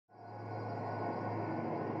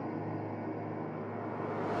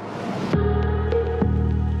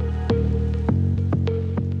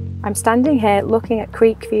I'm standing here looking at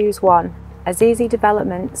Creek Views 1, Azizi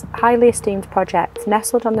Development's highly esteemed project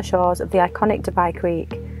nestled on the shores of the iconic Dubai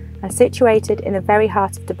Creek and situated in the very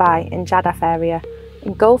heart of Dubai in Jadaf area,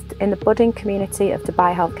 engulfed in the budding community of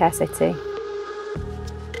Dubai Healthcare City.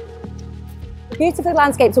 The beautifully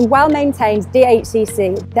landscaped and well-maintained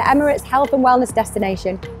DHCC, the Emirates health and wellness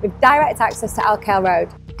destination with direct access to Al Khail Road.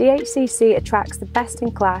 DHCC attracts the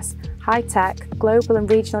best-in-class, high-tech, global and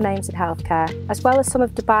regional names in healthcare, as well as some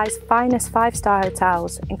of Dubai's finest five-star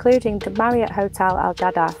hotels, including the Marriott Hotel Al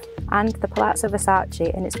Jadaf and the Palazzo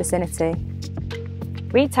Versace in its vicinity.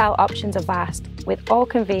 Retail options are vast, with all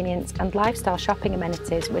convenience and lifestyle shopping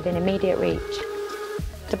amenities within immediate reach.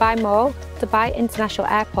 Dubai Mall, Dubai International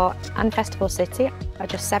Airport and Festival City are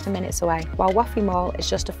just 7 minutes away, while Wafi Mall is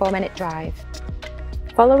just a 4-minute drive.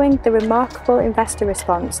 Following the remarkable investor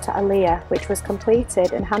response to Aliyah, which was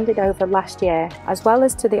completed and handed over last year, as well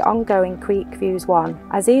as to the ongoing Creek Views 1,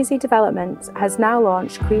 Azizi Development has now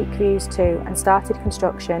launched Creek Views 2 and started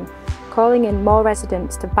construction, calling in more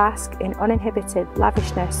residents to bask in uninhibited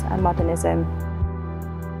lavishness and modernism.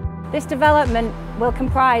 This development will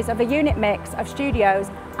comprise of a unit mix of studios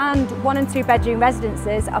and 1- and 2-bedroom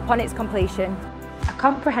residences upon its completion. A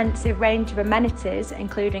comprehensive range of amenities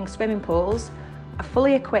including swimming pools, a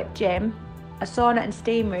fully equipped gym, a sauna and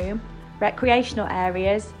steam room, recreational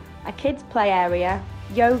areas, a kids play area,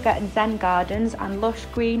 yoga and zen gardens and lush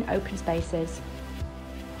green open spaces.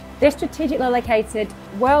 This strategically located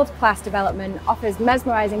world-class development offers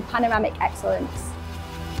mesmerising panoramic excellence.